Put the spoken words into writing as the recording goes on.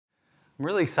I'm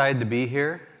really excited to be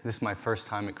here. This is my first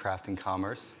time at Craft and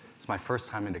Commerce. It's my first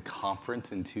time at a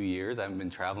conference in 2 years. I haven't been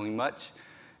traveling much,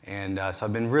 and so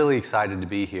I've been really excited to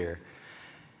be here.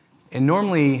 And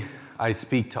normally, I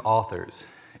speak to authors,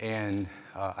 and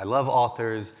I love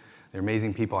authors. They're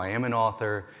amazing people. I am an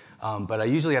author, but I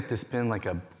usually have to spend like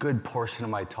a good portion of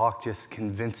my talk just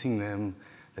convincing them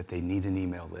that they need an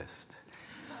email list.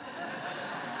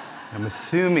 I'm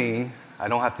assuming I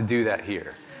don't have to do that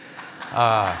here.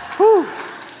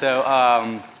 So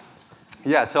I've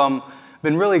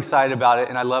been really excited about it,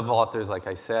 and I love authors, like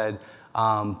I said,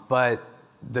 but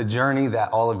the journey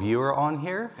that all of you are on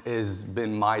here has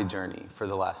been my journey for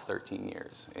the last 13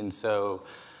 years. And so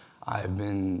I've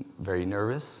been very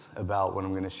nervous about what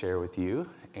I'm going to share with you,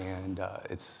 and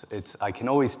I can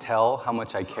always tell how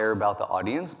much I care about the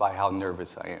audience by how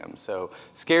nervous I am. So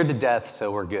scared to death,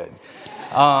 so we're good.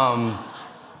 So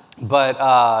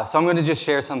I'm going to just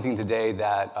share something today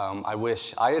that I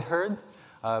wish I had heard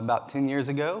about 10 years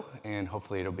ago, and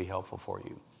hopefully it'll be helpful for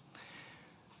you.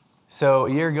 So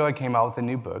a year ago, I came out with a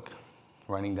new book,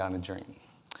 Running Down a Dream.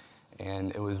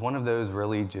 And it was one of those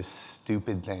really just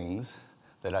stupid things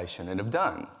that I shouldn't have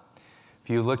done.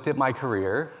 If you looked at my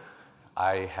career,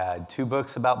 I had 2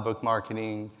 books about book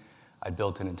marketing. I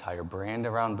built an entire brand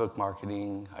around book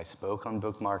marketing. I spoke on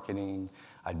book marketing.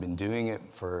 I'd been doing it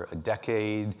for a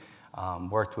decade,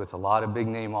 worked with a lot of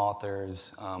big-name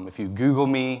authors. If you Google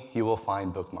me, you will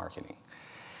find book marketing.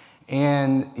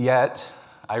 And yet,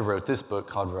 I wrote this book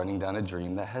called Running Down a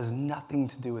Dream that has nothing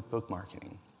to do with book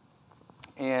marketing.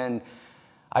 And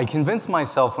I convinced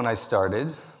myself when I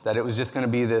started that it was just going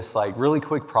to be this like really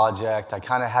quick project. I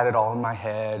kind of had it all in my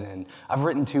head, and I've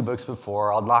written 2 books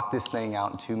before. I'll knock this thing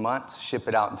out in 2 months, ship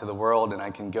it out into the world, and I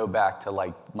can go back to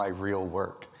like my real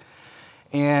work.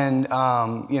 And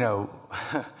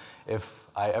if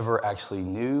I ever actually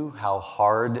knew how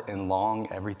hard and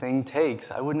long everything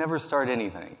takes, I would never start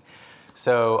anything.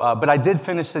 So, but I did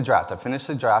finish the draft. I finished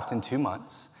the draft in 2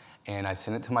 months, and I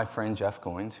sent it to my friend Jeff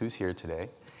Goins, who's here today.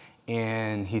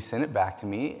 And he sent it back to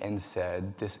me and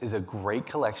said, this is a great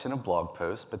collection of blog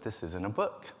posts, but this isn't a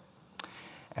book.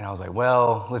 And I was like,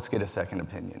 well, let's get a second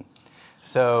opinion.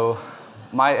 So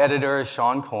my editor is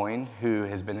Sean Coyne, who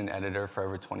has been an editor for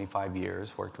over 25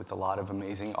 years, worked with a lot of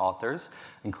amazing authors,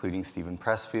 including Stephen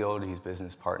Pressfield. He's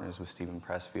business partners with Stephen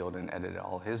Pressfield and edited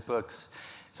all his books.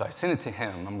 So I sent it to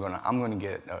him. I'm going to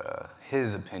get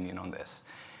his opinion on this.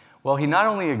 Well, he not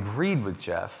only agreed with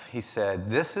Jeff, he said,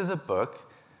 this is a book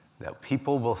that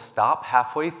people will stop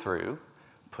halfway through,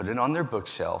 put it on their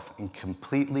bookshelf, and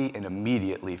completely and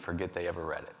immediately forget they ever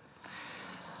read it.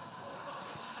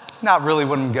 Not really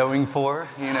what I'm going for,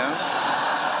 you know?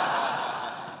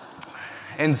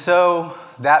 And so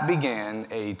that began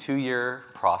a 2-year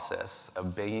process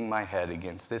of banging my head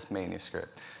against this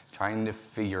manuscript, trying to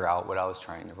figure out what I was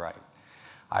trying to write.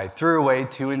 I threw away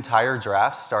 2 entire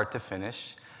drafts, start to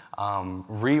finish,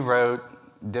 rewrote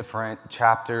different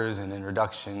chapters and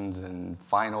introductions and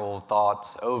final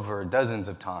thoughts over dozens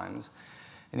of times.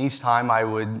 And each time I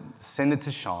would send it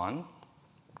to Sean,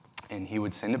 and he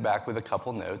would send it back with a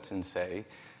couple notes and say,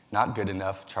 not good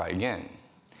enough, try again.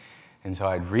 And so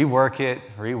I'd rework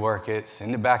it,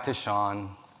 send it back to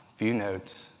Sean, a few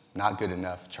notes, not good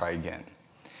enough, try again.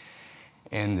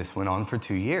 And this went on for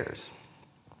 2 years.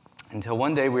 Until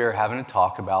one day we were having a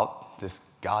talk about this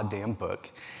goddamn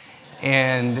book,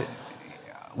 and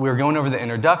we were going over the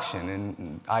introduction,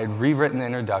 and I'd rewritten the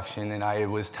introduction, and I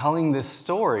was telling this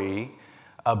story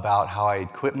about how I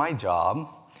had quit my job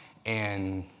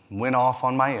and went off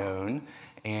on my own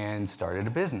and started a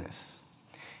business.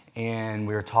 And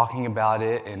we were talking about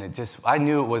it, and I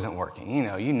knew it wasn't working.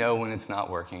 You know when it's not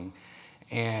working.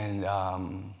 And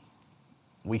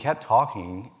we kept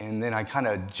talking, and then I kind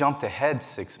of jumped ahead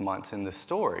 6 months in the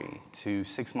story to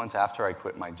 6 months after I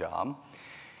quit my job.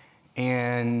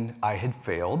 And I had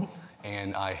failed,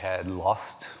 and I had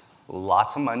lost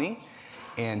lots of money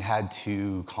and had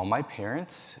to call my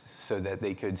parents so that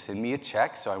they could send me a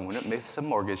check so I wouldn't miss a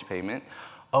mortgage payment.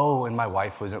 Oh, and my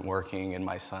wife wasn't working, and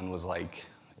my son was like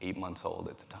 8 months old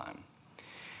at the time.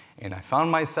 And I found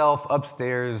myself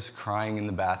upstairs crying in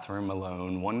the bathroom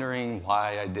alone, wondering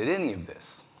why I did any of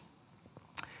this.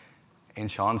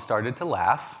 And Sean started to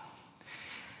laugh,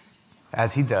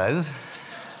 as he does.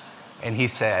 And he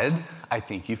said, I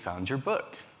think you found your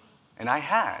book. And I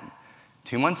had.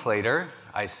 2 months later,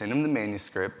 I sent him the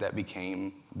manuscript that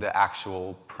became the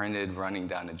actual printed Running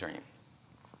Down a Dream.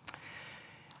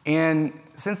 And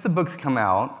since the book's come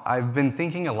out, I've been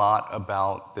thinking a lot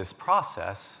about this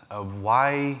process of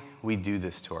why we do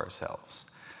this to ourselves.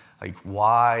 Like,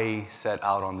 why set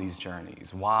out on these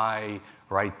journeys? Why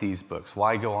write these books?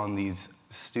 Why go on these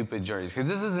stupid journeys? Because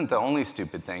this isn't the only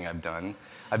stupid thing I've done.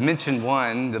 I've mentioned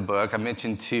one, the book. I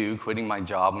mentioned two, quitting my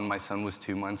job when my son was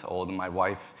 2 months old and my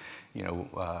wife,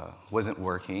 wasn't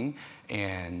working.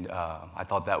 And I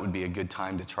thought that would be a good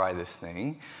time to try this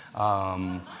thing.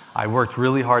 I worked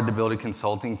really hard to build a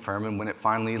consulting firm, and when it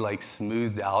finally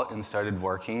smoothed out and started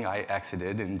working, I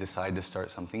exited and decided to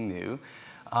start something new.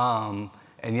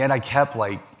 And yet I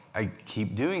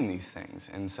keep doing these things.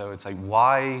 And so it's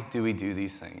why do we do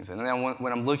these things? And then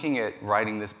when I'm looking at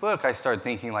writing this book, I start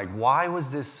thinking why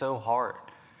was this so hard?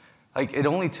 It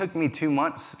only took me 2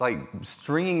 months,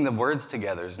 stringing the words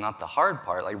together is not the hard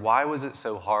part. Why was it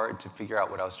so hard to figure out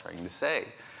what I was trying to say?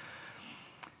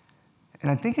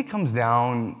 And I think it comes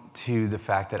down to the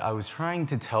fact that I was trying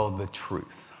to tell the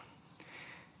truth.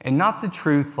 And not the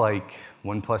truth 1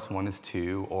 + 1 is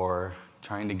 2, or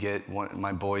trying to get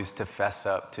my boys to fess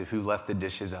up to who left the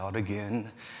dishes out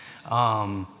again.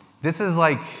 This is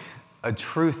a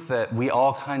truth that we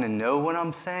all kind of know what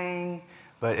I'm saying,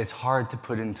 but it's hard to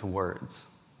put into words.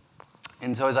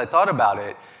 And so as I thought about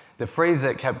it, the phrase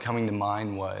that kept coming to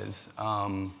mind was,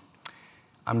 I'm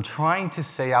trying to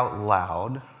say out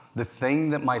loud the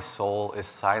thing that my soul is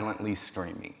silently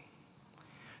screaming.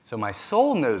 So my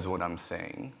soul knows what I'm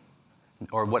saying,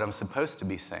 or what I'm supposed to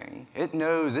be saying. It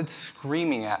knows, it's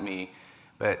screaming at me,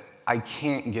 but I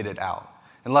can't get it out.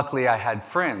 And luckily I had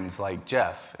friends like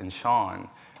Jeff and Sean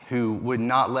who would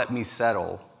not let me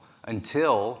settle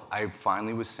until I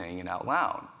finally was saying it out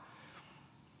loud.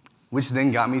 Which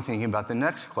then got me thinking about the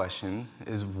next question,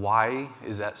 is why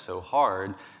is that so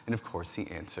hard? And of course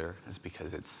the answer is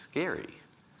because it's scary.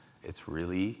 It's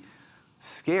really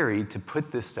scary to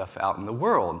put this stuff out in the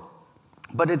world.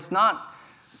 But it's not,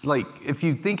 if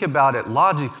you think about it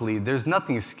logically, there's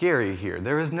nothing scary here.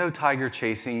 There is no tiger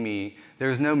chasing me. There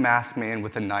is no masked man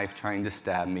with a knife trying to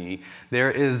stab me.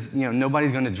 There is,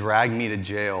 nobody's going to drag me to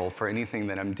jail for anything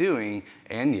that I'm doing,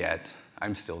 and yet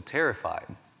I'm still terrified.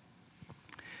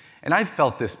 And I've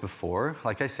felt this before.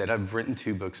 Like I said, I've written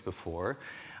 2 books before.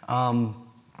 But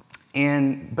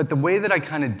the way that I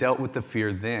kind of dealt with the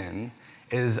fear then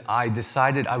is I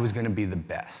decided I was going to be the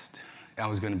best. And I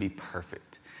was going to be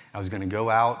perfect. I was going to go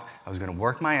out, I was going to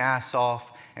work my ass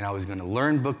off, and I was going to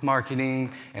learn book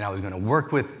marketing, and I was going to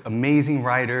work with amazing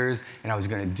writers, and I was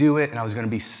going to do it, and I was going to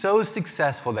be so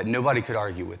successful that nobody could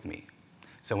argue with me.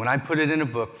 So when I put it in a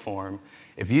book form,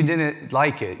 if you didn't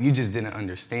like it, you just didn't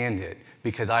understand it,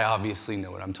 because I obviously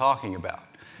know what I'm talking about.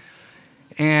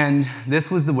 And this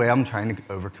was the way I'm trying to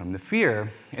overcome the fear.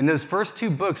 And those first 2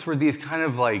 books were these kind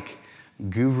of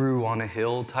guru on a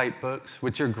hill type books,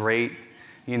 which are great.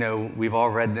 We've all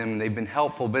read them and they've been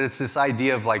helpful, but it's this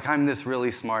idea of I'm this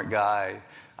really smart guy,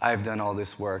 I've done all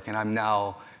this work, and I'm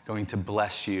now going to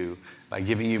bless you by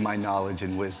giving you my knowledge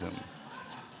and wisdom.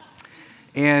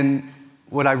 And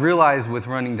what I realized with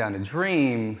running down a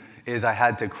dream is I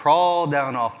had to crawl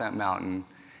down off that mountain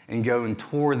and go and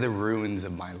tour the ruins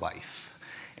of my life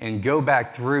and go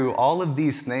back through all of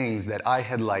these things that I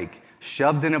had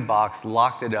shoved in a box,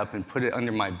 locked it up, and put it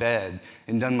under my bed,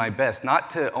 and done my best,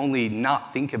 not to only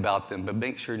not think about them, but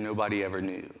make sure nobody ever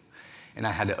knew. And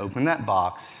I had to open that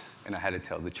box, and I had to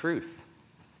tell the truth.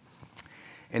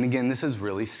 And again, this is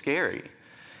really scary.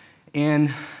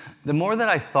 And the more that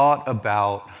I thought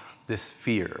about this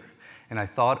fear, and I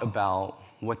thought about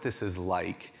what this is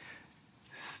like,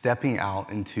 stepping out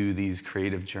into these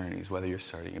creative journeys, whether you're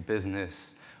starting a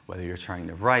business, whether you're trying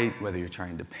to write, whether you're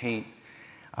trying to paint,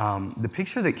 the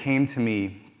picture that came to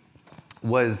me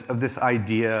was of this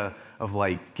idea of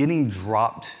getting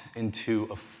dropped into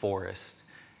a forest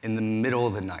in the middle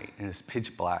of the night, and it's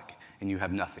pitch black, and you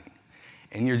have nothing.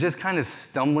 And you're just kind of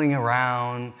stumbling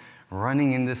around,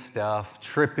 running into stuff,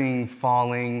 tripping,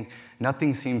 falling,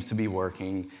 nothing seems to be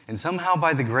working, and somehow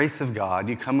by the grace of God,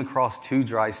 you come across 2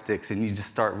 dry sticks and you just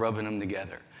start rubbing them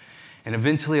together. And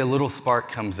eventually a little spark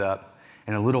comes up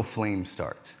and a little flame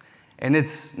starts. And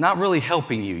it's not really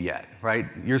helping you yet, right?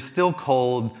 You're still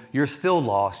cold, you're still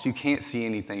lost, you can't see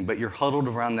anything, but you're huddled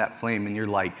around that flame and you're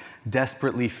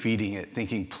desperately feeding it,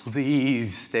 thinking,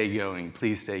 please stay going,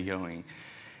 please stay going.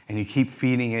 And you keep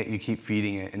feeding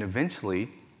it, and eventually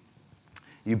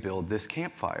you build this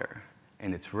campfire.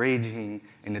 And it's raging,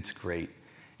 and it's great.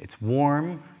 It's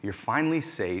warm, you're finally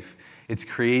safe. It's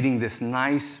creating this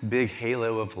nice big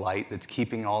halo of light that's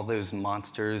keeping all those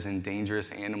monsters and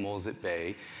dangerous animals at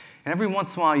bay. And every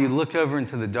once in a while, you look over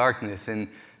into the darkness, and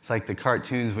it's like the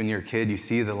cartoons when you're a kid, you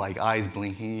see the eyes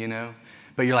blinking,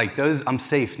 But you're I'm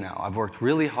safe now. I've worked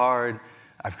really hard.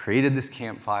 I've created this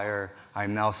campfire.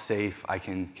 I'm now safe. I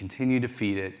can continue to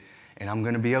feed it. and I'm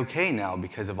going to be okay now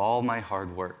because of all my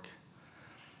hard work.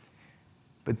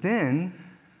 But then,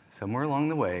 somewhere along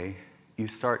the way, you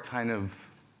start kind of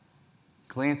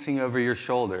glancing over your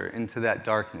shoulder into that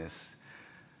darkness,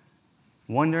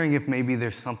 wondering if maybe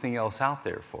there's something else out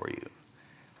there for you,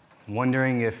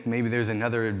 wondering if maybe there's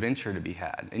another adventure to be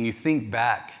had. And you think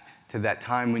back to that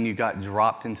time when you got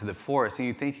dropped into the forest, and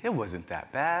you think, it wasn't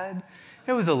that bad.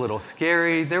 It was a little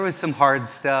scary. There was some hard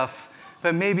stuff,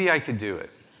 but maybe I could do it.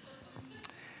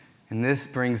 And this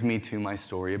brings me to my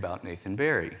story about Nathan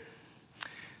Barry.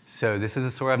 So this is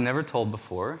a story I've never told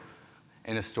before,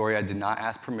 and a story I did not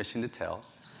ask permission to tell.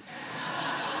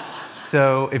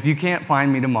 So if you can't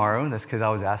find me tomorrow, that's because I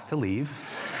was asked to leave.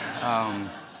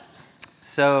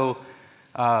 Several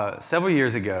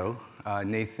years ago,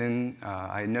 Nathan,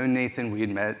 I had known Nathan. We had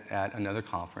met at another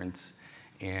conference,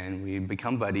 and we had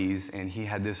become buddies, and he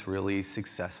had this really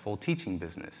successful teaching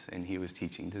business, and he was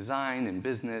teaching design and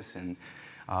business, and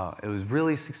it was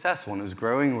really successful, and it was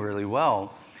growing really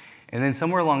well. And then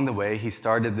somewhere along the way, he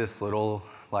started this little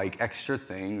extra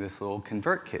thing, this little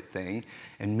ConvertKit thing,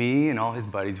 and me and all his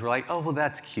buddies were like, oh, well,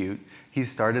 that's cute. He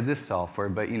started this software,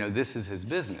 but this is his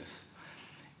business.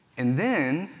 And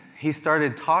then he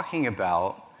started talking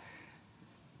about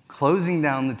closing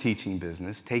down the teaching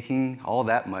business, taking all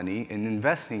that money and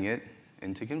investing it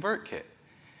into ConvertKit.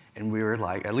 And we were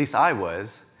like, at least I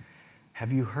was,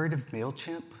 have you heard of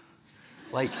MailChimp?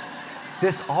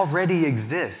 This already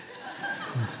exists.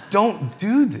 Don't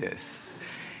do this.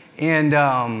 And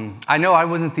I know I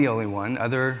wasn't the only one.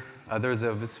 Others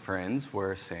of his friends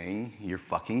were saying, you're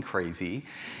fucking crazy.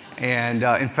 And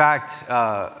in fact,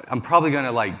 I'm probably going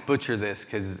to butcher this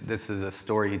because this is a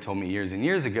story he told me years and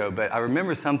years ago, but I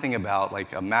remember something about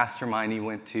a mastermind he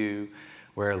went to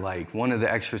where one of the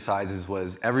exercises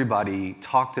was everybody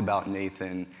talked about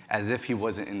Nathan as if he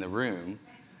wasn't in the room,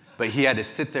 but he had to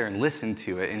sit there and listen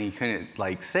to it, and he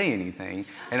couldn't say anything.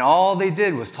 And all they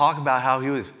did was talk about how he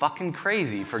was fucking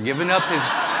crazy for giving up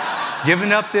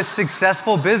this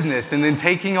successful business and then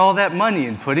taking all that money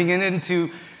and putting it into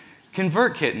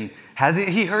ConvertKit. And hasn't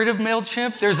he heard of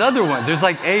MailChimp? There's other ones. There's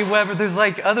Aweber. There's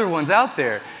other ones out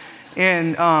there.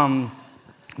 And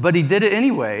but he did it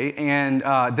anyway. And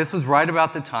this was right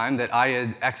about the time that I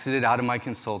had exited out of my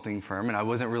consulting firm, and I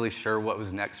wasn't really sure what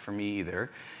was next for me either.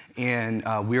 And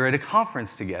we were at a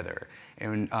conference together,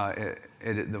 and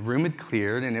the room had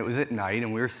cleared, and it was at night,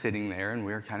 and we were sitting there, and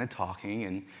we were kind of talking,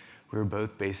 and we were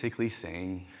both basically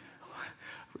saying, I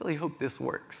really hope this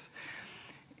works.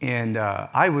 And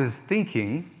I was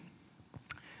thinking,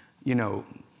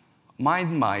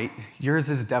 mine might, yours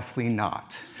is definitely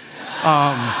not.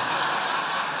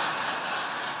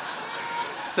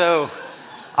 So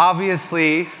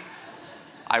obviously,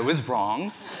 I was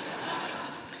wrong.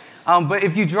 But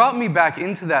if you dropped me back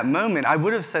into that moment, I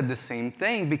would have said the same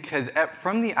thing because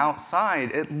from the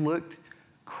outside, it looked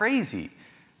crazy.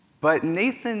 But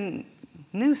Nathan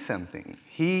knew something.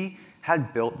 He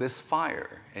had built this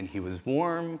fire, and he was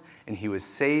warm, and he was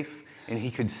safe, and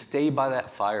he could stay by that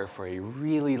fire for a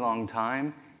really long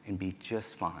time and be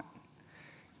just fine.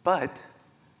 But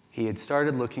he had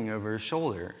started looking over his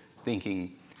shoulder,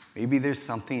 thinking, maybe there's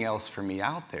something else for me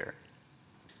out there.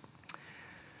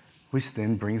 Which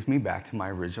then brings me back to my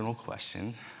original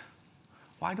question.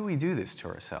 Why do we do this to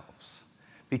ourselves?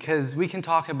 Because we can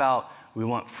talk about we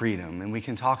want freedom, and we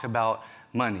can talk about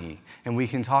money, and we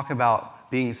can talk about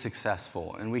being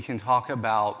successful, and we can talk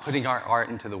about putting our art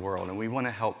into the world, and we want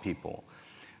to help people.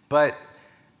 But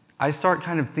I start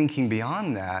kind of thinking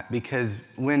beyond that, because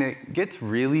when it gets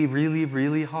really, really,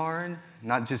 really hard,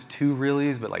 not just 2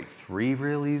 reallys, but 3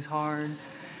 reallys hard,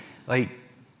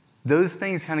 those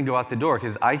things kind of go out the door,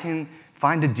 because I can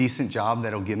find a decent job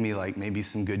that'll give me maybe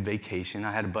some good vacation.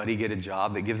 I had a buddy get a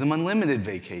job that gives him unlimited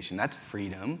vacation. That's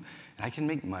freedom, and I can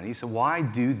make money. So why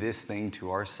do this thing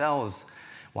to ourselves?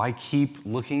 Why keep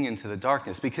looking into the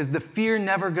darkness? Because the fear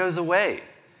never goes away.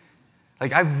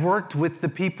 I've worked with the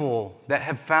people that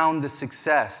have found the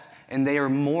success, and they are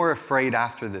more afraid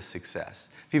after the success.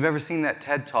 If you've ever seen that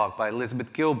TED Talk by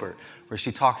Elizabeth Gilbert, where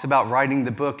she talks about writing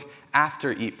the book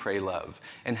after Eat, Pray, Love,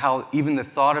 and how even the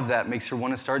thought of that makes her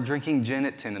want to start drinking gin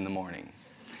at 10 in the morning.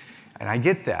 And I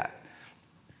get that.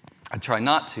 I try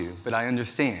not to, but I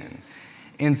understand.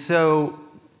 And so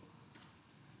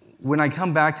when I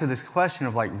come back to this question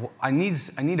of I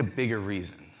need a bigger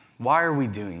reason. Why are we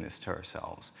doing this to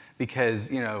ourselves? Because,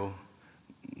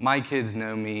 my kids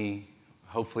know me.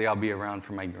 Hopefully I'll be around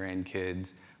for my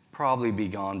grandkids. Probably be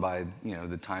gone by,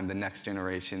 the time the next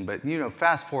generation. But,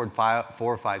 fast forward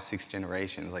 4, 5, 6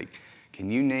 generations. Can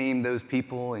you name those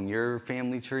people in your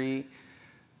family tree?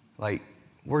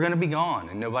 we're going to be gone,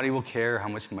 and nobody will care how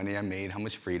much money I made, how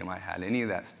much freedom I had, any of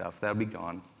that stuff. That'll be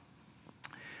gone.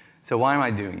 So why am I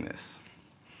doing this?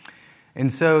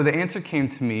 And so the answer came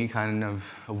to me kind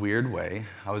of a weird way.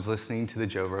 I was listening to the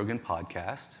Joe Rogan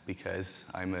podcast because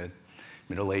I'm a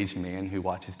middle-aged man who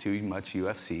watches too much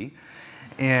UFC.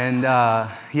 And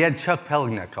he had Chuck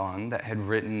Palahniuk on that had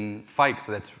wrote Fight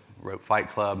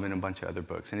Club and a bunch of other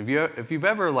books. And if you've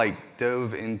ever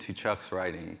dove into Chuck's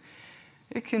writing,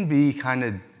 it can be kind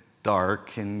of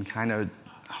dark and kind of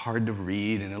hard to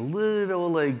read and a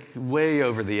little way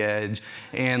over the edge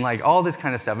and all this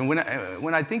kind of stuff. And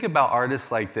when I think about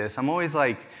artists like this, I'm always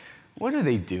like, what are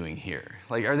they doing here?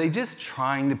 Are they just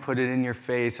trying to put it in your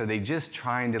face? Are they just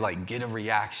trying to get a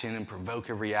reaction and provoke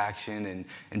a reaction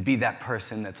and be that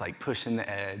person that's pushing the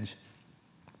edge?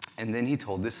 And then he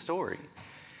told this story.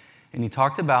 And he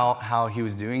talked about how he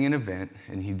was doing an event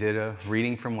and he did a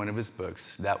reading from one of his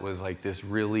books that was this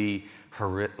really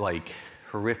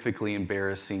horrifically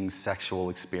embarrassing sexual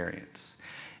experience.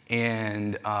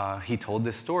 And he told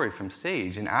this story from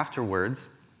stage. And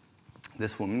afterwards,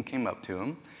 this woman came up to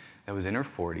him that was in her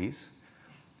 40s,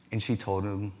 and she told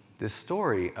him this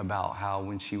story about how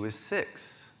when she was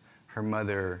 6, her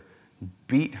mother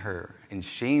beat her and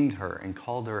shamed her and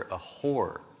called her a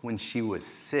whore when she was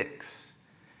 6,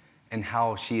 and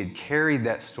how she had carried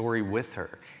that story with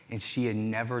her, and she had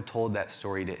never told that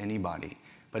story to anybody.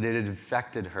 But it had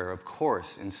affected her, of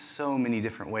course, in so many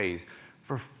different ways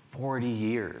for 40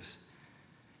 years.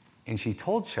 And she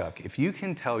told Chuck, if you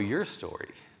can tell your story,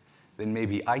 then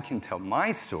maybe I can tell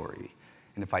my story.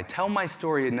 And if I tell my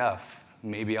story enough,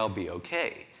 maybe I'll be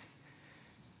okay.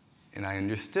 And I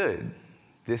understood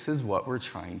this is what we're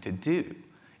trying to do.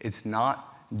 It's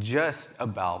not just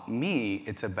about me.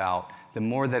 It's about the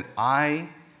more that I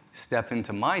step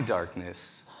into my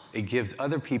darkness, it gives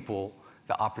other people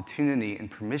the opportunity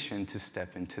and permission to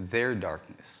step into their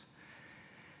darkness.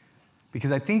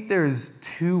 Because I think there's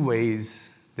 2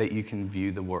 ways that you can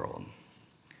view the world.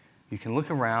 You can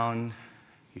look around,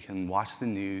 you can watch the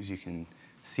news, you can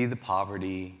see the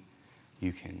poverty,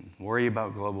 you can worry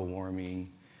about global warming,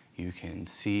 you can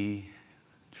see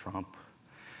Trump,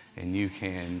 and you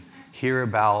can hear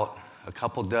about a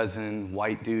couple dozen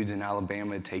white dudes in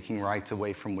Alabama taking rights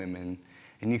away from women,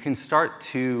 and you can start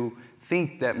to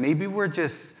think that maybe we're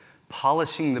just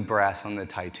polishing the brass on the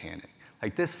Titanic.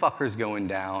 This fucker's going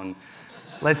down.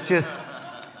 Let's just,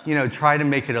 try to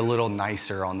make it a little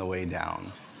nicer on the way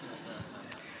down.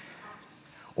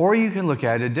 Or you can look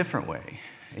at it a different way,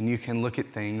 and you can look at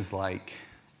things like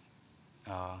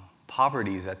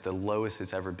poverty's at the lowest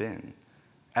it's ever been,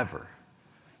 ever.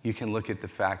 You can look at the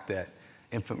fact that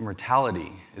infant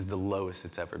mortality is the lowest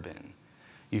it's ever been.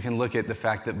 You can look at the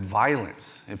fact that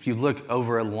violence, if you look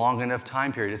over a long enough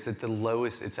time period, it's at the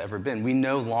lowest it's ever been. We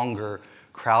no longer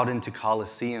crowd into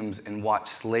coliseums and watch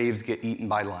slaves get eaten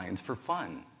by lions for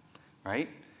fun, right?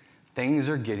 Things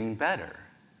are getting better.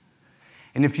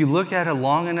 And if you look at a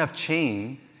long enough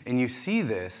chain and you see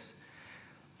this,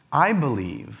 I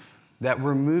believe that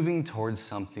we're moving towards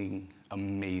something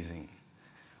amazing.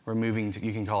 We're moving to,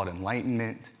 you can call it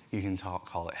enlightenment, you can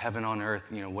call it heaven on earth,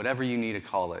 whatever you need to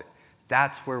call it.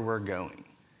 That's where we're going.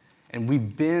 And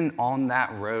we've been on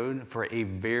that road for a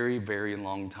very, very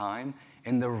long time,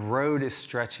 and the road is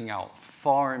stretching out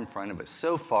far in front of us,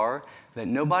 so far that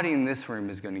nobody in this room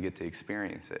is going to get to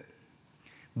experience it.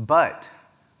 But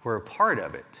we're a part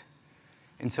of it.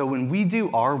 And so when we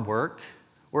do our work,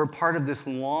 we're a part of this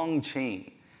long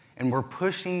chain, and we're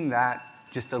pushing that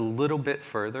just a little bit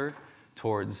further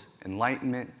towards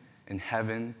enlightenment and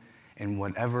heaven and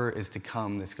whatever is to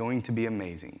come that's going to be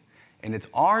amazing. And it's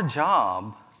our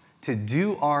job to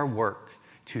do our work,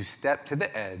 to step to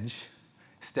the edge,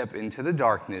 step into the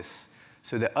darkness,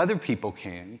 so that other people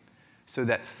can, so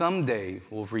that someday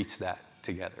we'll reach that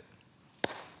together.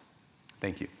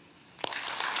 Thank you.